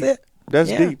 That's That's deep. it. That's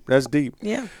Yeah. deep. That's deep.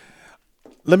 Yeah.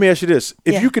 Let me ask you this.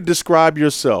 If Yeah. you could describe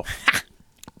yourself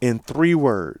in 3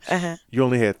 words, Uh-huh. you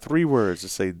only had 3 words to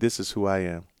say this is who I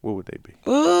am, what would they be?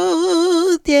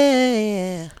 Ooh,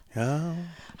 yeah. Oh.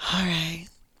 All right.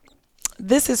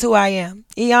 This is who I am.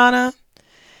 Iana,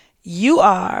 you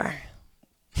are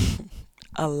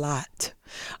a lot.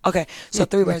 Okay, so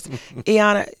 3 words.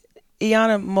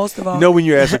 Iana, most of all. You know when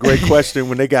you ask a great question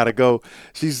when they gotta go,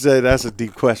 she said that's a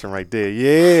deep question right there.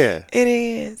 Yeah. It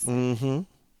is. Mm-hmm.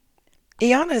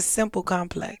 Iana is simple,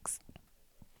 complex.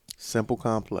 Simple,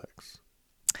 complex.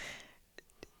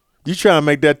 You trying to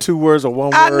make that 2 words or 1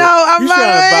 word? I know, I'm you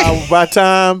trying to buy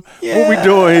time? What we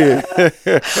doing here?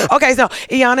 Okay, so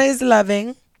Iana is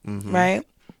loving, right?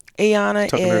 Iana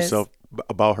Talking is. herself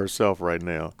about herself right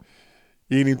now.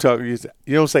 You ain't even talk. You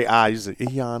don't say I. You say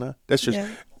Iana. That's just Yeah.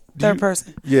 Third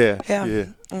person. Yeah, Yeah. yeah.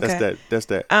 That's Okay. that's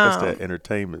that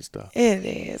entertainment stuff. It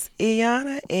is.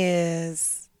 Iana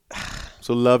is.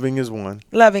 So loving is one.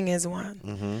 Loving is one.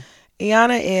 Mm-hmm.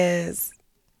 Iana is.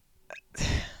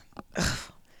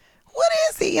 What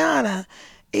is Iana?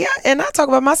 Yeah, and I talk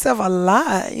about myself a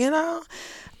lot, you know.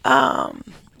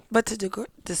 But to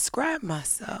describe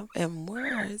myself in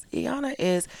words, Iana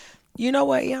is, you know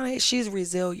what Iana is? She's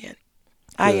resilient.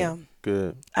 I am.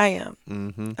 Good. I am.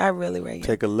 Mm-hmm. I really am.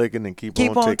 Take a licking and keep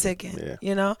Keep on on ticking. ticking. Yeah.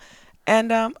 You know,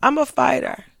 and I'm a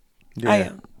fighter. Yeah. I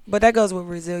am. But that goes with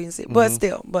resiliency. But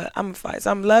still, but I'm a fighter.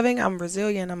 So I'm loving. I'm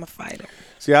resilient. I'm a fighter.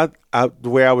 See, the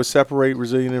way I would separate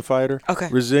resilient and fighter. Okay.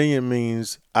 Resilient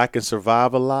means I can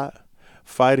survive a lot.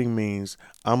 Fighting means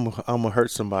I'm gonna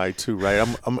hurt somebody too, right?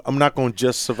 I'm not gonna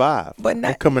just survive. But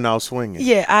I'm coming out swinging.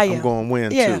 Yeah, I am. I'm going to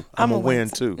win Yeah, too. I'm a win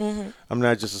too. too. Mm-hmm. I'm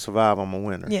not just a survivor. I'm a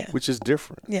winner. Yeah. Which is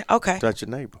different. Yeah. Okay. Touch your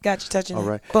neighbor. Got you. Touching. All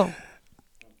right. Boom.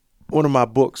 One of my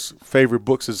favorite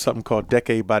books, is something called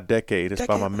Decade by Decade. It's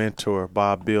by my mentor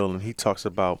Bob Bill, and he talks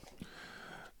about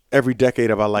every decade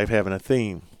of our life having a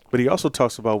theme. But he also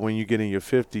talks about when you get in your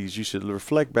 50s, you should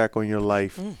reflect back on your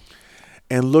life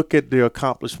and look at the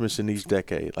accomplishments in each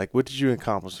decade. Like, what did you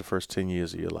accomplish the first 10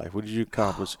 years of your life? What did you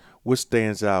accomplish? What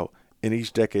stands out in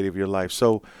each decade of your life?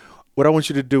 So what I want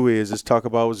you to do is talk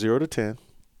about 0 to 10,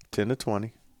 10 to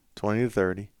 20, 20 to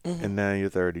 30, and now your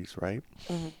 30s, right?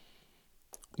 Mm-hmm.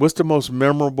 What's the most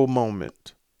memorable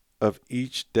moment of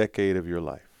each decade of your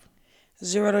life?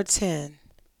 0 to 10.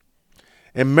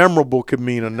 And memorable could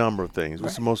mean a number of things.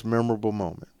 What's the most memorable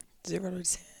moment? 0 to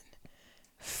 10.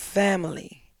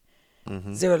 Family.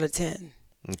 Mm-hmm. 0 to 10.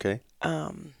 Okay.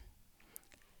 10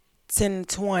 to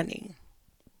 20.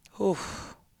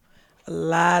 Oof. A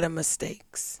lot of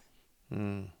mistakes.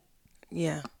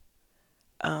 Yeah.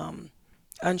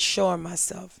 Unsure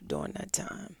myself during that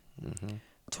time.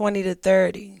 20 to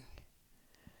 30.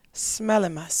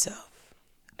 Smelling myself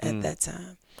at that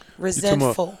time.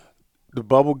 Resentful. The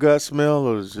bubble gut smell,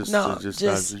 or is just no, just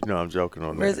I'm joking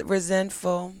on that.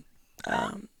 Resentful,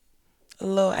 a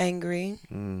little angry,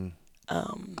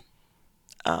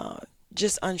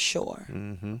 just unsure.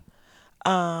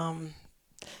 30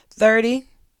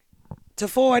 to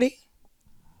 40,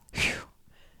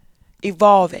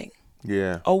 evolving,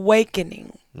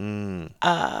 awakening,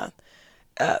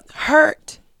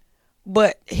 hurt,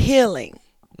 but healing.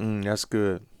 That's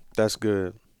good. That's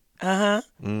good. So,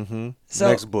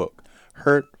 next book.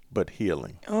 Hurt but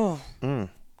healing. Oh.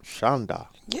 Shanda.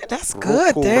 Yeah, that's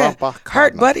good there.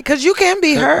 Hurt, buddy, because you can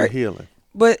be hurt. Healing.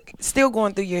 But still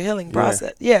going through your healing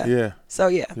process. Yeah. Yeah. So,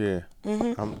 yeah. Yeah.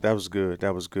 That was good.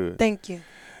 That was good. Thank you.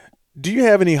 Do you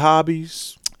have any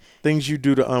hobbies? Things you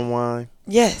do to unwind?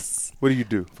 Yes. What do you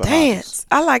do for dance. hobbies?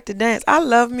 I like to dance. I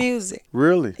love music.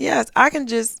 Really? Yes. I can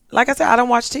just, like I said, I don't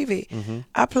watch TV.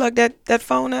 I plug that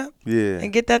phone up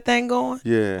and get that thing going.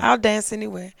 Yeah. I'll dance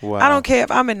anywhere. Wow. I don't care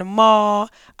if I'm in the mall.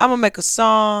 I'm going to make a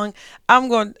song. I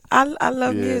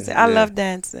love music. I love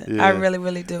dancing. I really,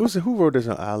 really do. Who wrote this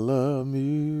song? I love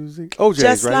music. OJ,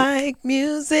 just right? like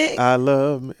music. I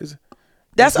love music.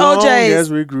 That's as long OJ's. as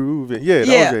we grooving. Yeah,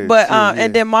 yeah. OJ's. But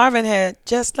and then Marvin had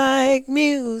just like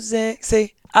music.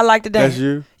 See, I like to dance. That's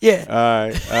you? Yeah. All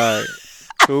right.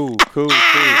 Cool.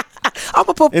 I'm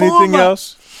a performer. Anything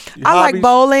else? Your I hobbies? like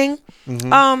bowling.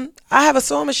 I have a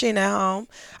sewing machine at home.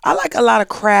 I like a lot of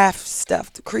craft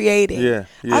stuff, creating. Yeah.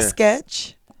 I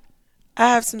sketch.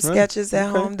 I have some sketches at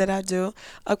home that I do.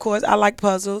 Of course, I like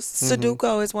puzzles.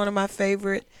 Sudoku is one of my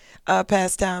favorite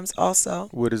pastimes also.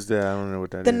 What is that? I don't know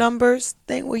what that is. The numbers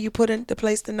thing where you put into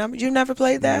place the numbers. You never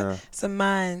played that? No. It's a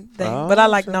mind thing. But I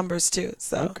like numbers too.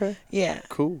 So yeah.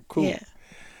 Cool. Yeah.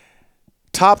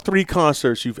 Top 3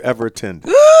 concerts you've ever attended.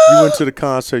 You went to the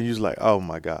concert and you was like, oh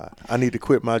my God, I need to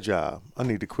quit my job. I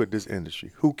need to quit this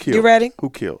industry. Who killed? You ready?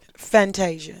 Who killed?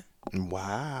 Fantasia.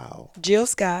 Wow. Jill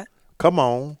Scott. Come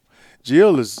on.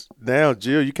 Jill,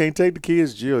 you can't take the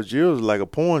kids. Jill's like a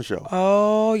porn show.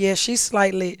 Oh yeah, she's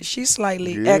slightly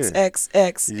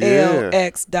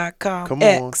XXXLX.com. Come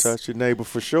on, touch your neighbor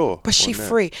for sure. But she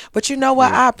free. But you know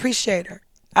what? I appreciate her.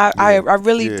 I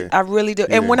really do.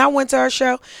 Yeah. And when I went to her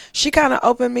show, she kind of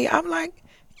opened me. I'm like,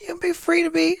 you can be free to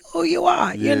be who you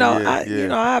are. Yeah,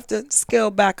 I have to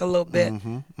scale back a little bit.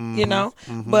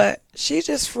 But she's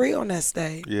just free on that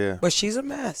stage. Yeah. But she's a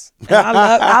mess. And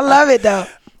I love it though.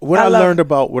 What I learned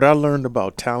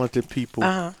about talented people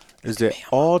is that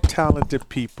all talented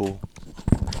people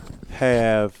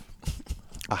have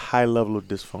a high level of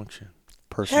dysfunction,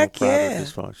 personal private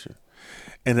dysfunction.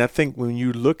 And I think when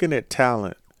you're looking at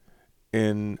talent,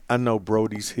 and I know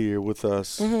Brody's here with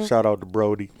us. Shout out to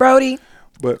Brody.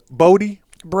 But Brody,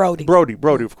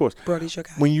 of course. Brody's your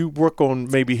guy. When you work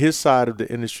on maybe his side of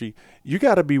the industry, you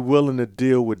got to be willing to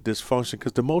deal with dysfunction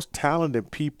because the most talented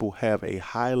people have a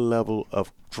high level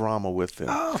of drama with them.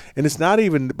 And it's not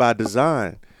even by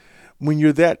design. When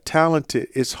you're that talented,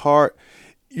 it's hard.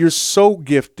 you're so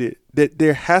gifted that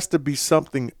there has to be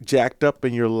something jacked up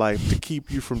in your life to keep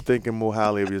you from thinking more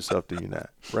highly of yourself than you're not,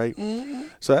 right? Mm-hmm.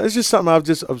 So it's just something I've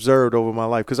just observed over my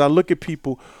life because I look at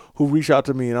people who reach out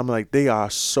to me and I'm like, they are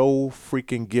so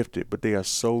freaking gifted, but they are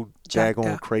so Jacked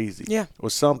daggone up. crazy. Yeah. Or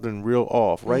something real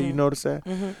off, right? You notice that?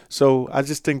 So I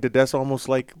just think that that's almost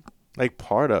like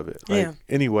part of it. Like, Yeah.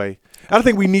 anyway, I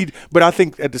think we need, but I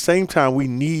think at the same time we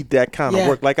need that kind of Yeah.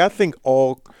 work. Like I think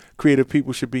all creative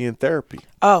people should be in therapy.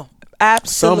 Oh,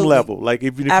 absolutely. Some level, like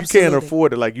if you can't Absolutely.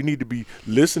 afford it, like you need to be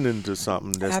listening to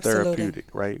something that's Absolutely. therapeutic,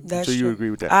 right? That's so you true. agree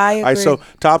with that? I All right, agree. so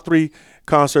top 3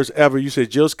 concerts ever. You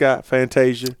said Jill Scott,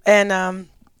 Fantasia. And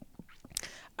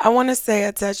I want to say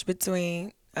a touch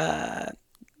between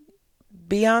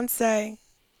Beyonce.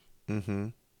 Mm-hmm.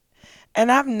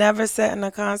 And I've never sat in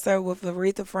a concert with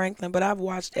Aretha Franklin, but I've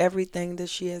watched everything that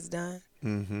she has done.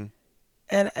 Mm-hmm.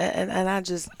 And I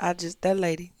just that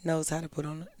lady knows how to put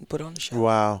on the show.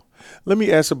 Wow. Let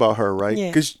me ask about her, right? Yeah.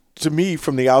 Because to me,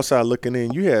 from the outside looking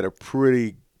in, you had a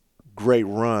pretty great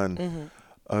run,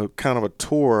 kind of a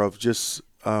tour of just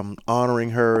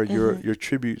honoring her, your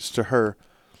tributes to her.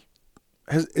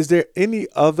 Is there any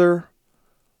other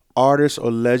artist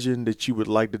or legend that you would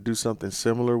like to do something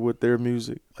similar with their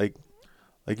music? Like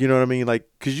you know what I mean? Like,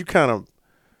 because you kind of,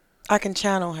 I can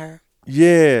channel her.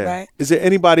 yeah. Right. Is there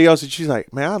anybody else that she's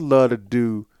like, man, I'd love to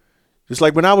do? Just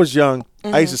like when I was young,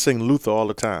 I used to sing Luther all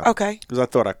the time. Okay. Because I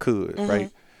thought I could,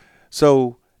 right?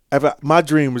 So my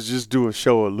dream was just do a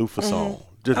show of Luther song,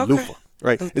 just Okay. Luther,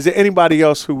 right? Is there anybody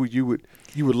else who you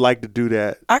would like to do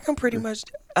that? I can pretty much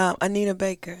Anita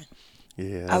Baker.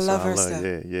 Yeah, I that's love what her stuff.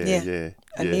 Yeah.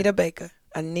 Anita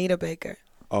Baker.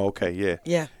 Oh, okay, yeah.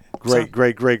 Yeah. Great.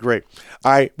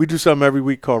 All right, we do something every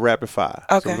week called Rapid Fire.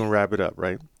 So Okay. we're gonna wrap it up,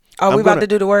 right? Oh, we about to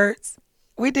do the words?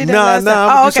 We did that last time. I'm Oh,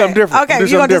 gonna okay. do something different. Okay,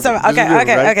 you gonna do something?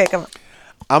 Okay, come on.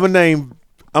 I'm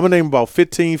gonna name about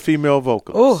 15 female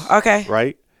vocalists. Ooh, okay.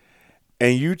 Right?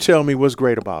 And you tell me what's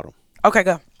great about them. Okay,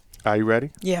 go. Are you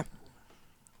ready? Yeah.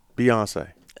 Beyonce,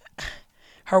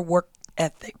 Her work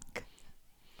ethic.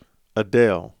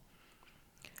 Adele,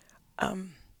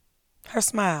 Her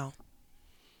smile.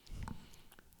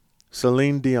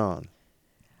 Celine Dion,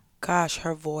 Gosh,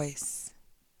 her voice.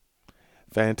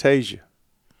 Fantasia,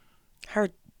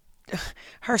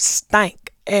 Her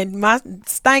stank. And my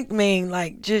stank mean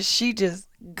like she just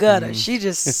gutter. She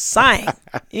just sang.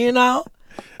 You know?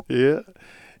 yeah,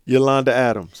 Yolanda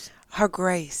Adams, Her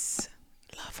grace.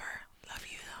 Love her. Love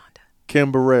you, Yolanda.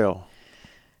 Kim Burrell,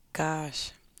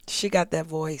 Gosh. She got that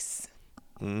voice.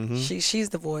 She's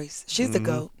the voice. She's the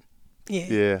GOAT.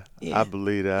 Yeah. yeah, I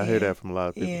believe that. I hear that from a lot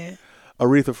of people. Yeah.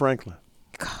 Aretha Franklin,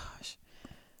 Gosh.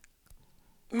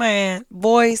 Man,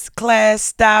 voice, class,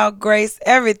 style, grace,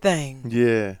 everything.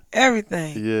 yeah,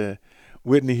 Everything. yeah,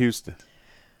 Whitney Houston,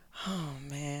 Oh,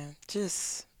 man.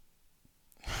 Just,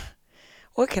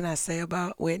 what can I say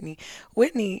about Whitney?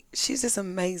 Whitney, she's just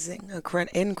amazing.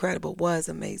 Incredible. Was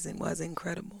amazing. Was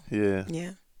incredible. yeah.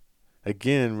 Yeah.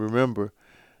 Again, remember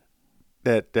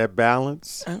that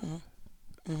balance,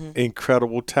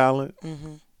 incredible talent.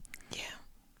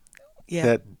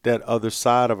 Yeah. That other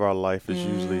side of our life is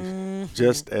usually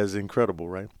just as incredible,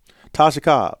 right? Tasha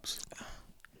Cobbs,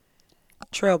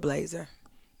 Trailblazer.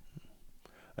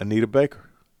 Anita Baker,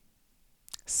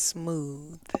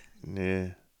 Smooth. yeah,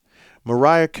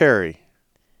 Mariah Carey,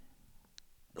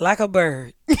 Like a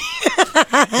bird.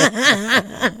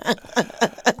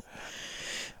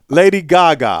 Lady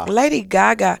Gaga, Lady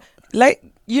Gaga.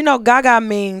 Gaga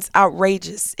means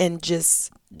outrageous and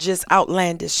just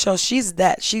outlandish. So she's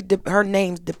that. Her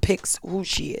name depicts who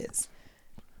she is.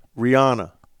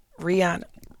 Rihanna,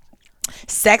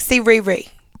 Sexy Riri.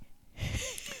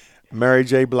 Mary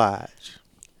J. Blige,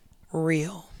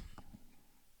 Real.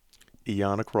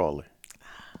 Iana Crawley.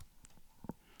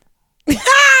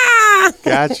 Ah!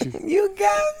 Got you. You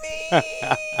got me.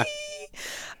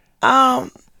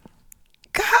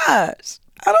 Gosh,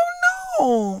 I don't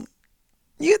know.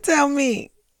 You tell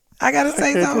me. I gotta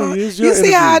say can't tell something. you. It's You your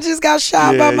see how I interview. just got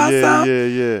shot by myself?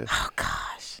 Yeah. Oh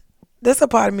gosh, that's a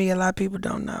part of me a lot of people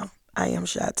don't know. I am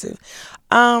shy too.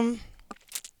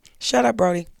 Shut up,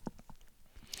 Brody.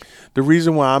 The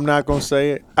reason why I'm not gonna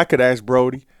say it, I could ask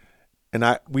Brody, and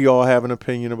we all have an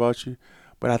opinion about you,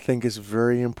 but I think it's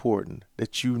very important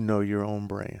that you know your own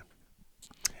brand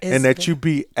and that you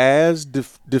be as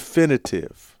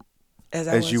definitive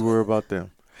as you were about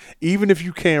them. Even if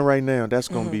you can right now, that's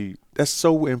gonna be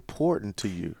so important to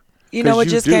you. You know what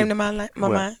just do. came to my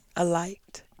mind? A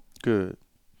light. Good.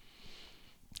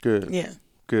 Yeah.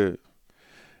 Good.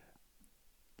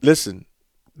 Listen,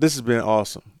 This has been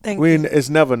awesome. Thank you. It's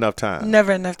never enough time.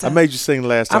 Never enough time. I made you sing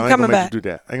last time. I'm I ain't coming gonna make back. you do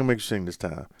that. I ain't gonna make you sing this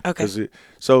time. Okay.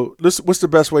 So what's the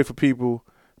best way for people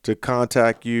to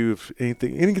contact you? If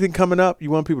anything coming up you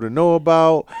want people to know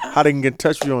about, how they can get in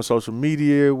touch with you on social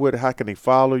media, how can they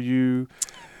follow you?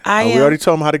 We already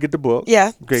told them how to get the book.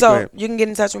 Yeah. Okay, so you can get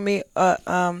in touch with me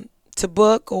to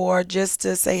book or just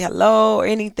to say hello or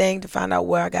anything to find out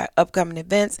where I got upcoming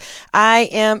events. I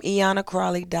am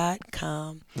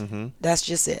IyanaCrawley.com. Mm-hmm. That's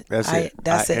just it. That's it.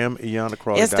 I am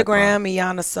IyanaCrawley.com. Instagram,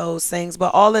 Iyana Soul Sings,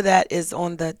 but all of that is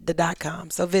on the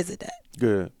 .com. So visit that.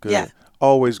 Good. Yeah.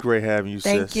 Always great having you,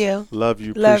 sis. Thank you. Love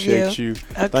you. Love Appreciate you.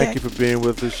 Okay. Thank you for being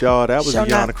with us, y'all. That was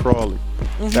Iyana Crawley.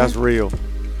 Mm-hmm. That's real.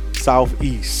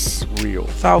 Southeast real.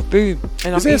 Southeast.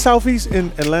 Is there a Southeast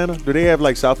in Atlanta? Do they have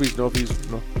like Southeast, Northeast?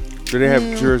 No. Do they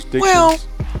have jurisdictions? Well,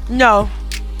 no.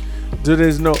 Do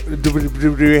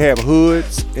they have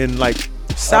hoods in like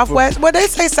Southwest? Well, they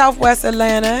say Southwest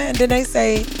Atlanta, and then they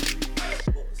say.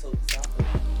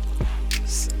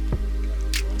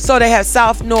 So they have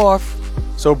South North.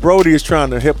 So Brody is trying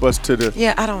to hip us to the.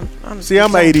 Yeah, I don't. See,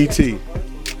 I'm ADT.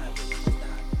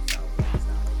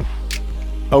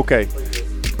 Okay.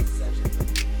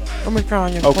 Let me try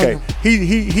on your Okay. phone.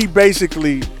 He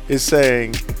basically is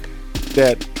saying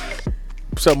that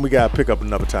something we gotta pick up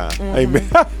another time. Amen.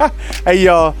 Hey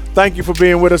y'all, thank you for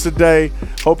being with us today.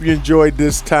 Hope you enjoyed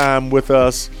this time with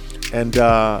us, and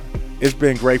it's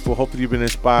been grateful. Hopefully you've been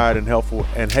inspired and helpful,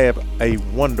 and have a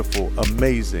wonderful,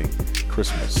 amazing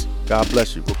Christmas. God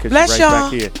bless you. We'll catch you right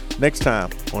back here next time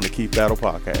on the Keith Battle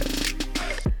Podcast.